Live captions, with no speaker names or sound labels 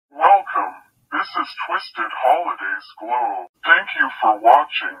is Twisted Holidays Globe. Thank you for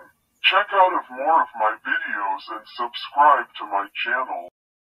watching. Check out more of my videos and subscribe to my channel.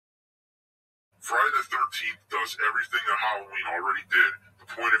 Friday the 13th does everything that Halloween already did. The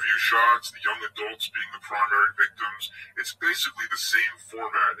point of view shots, the young adults being the primary victims. It's basically the same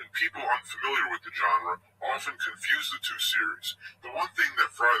format, and people unfamiliar with the genre often confuse the two series. The one thing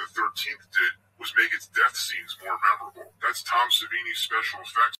that Friday the 13th did was make its death scenes more memorable. That's Tom Savini's special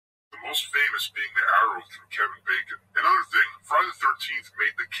effects, the most famous being the arrow through Kevin Bacon. Another thing, Friday the 13th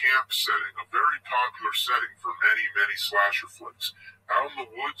made the camp setting a very popular setting for many, many slasher flicks. Out in the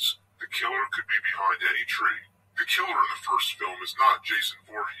woods, the killer could be behind any tree. The killer in the first film is not Jason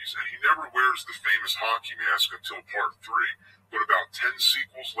Voorhees, and he never wears the famous hockey mask until part 3, but about 10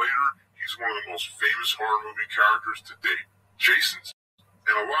 sequels later, he's one of the most famous horror movie characters to date. Jason's,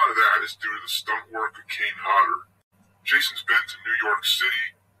 and a lot of that is due to the stunt work of Kane Hodder. Jason's been to New York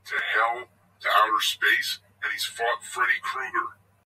City, to hell, to outer space, and he's fought Freddy Krueger.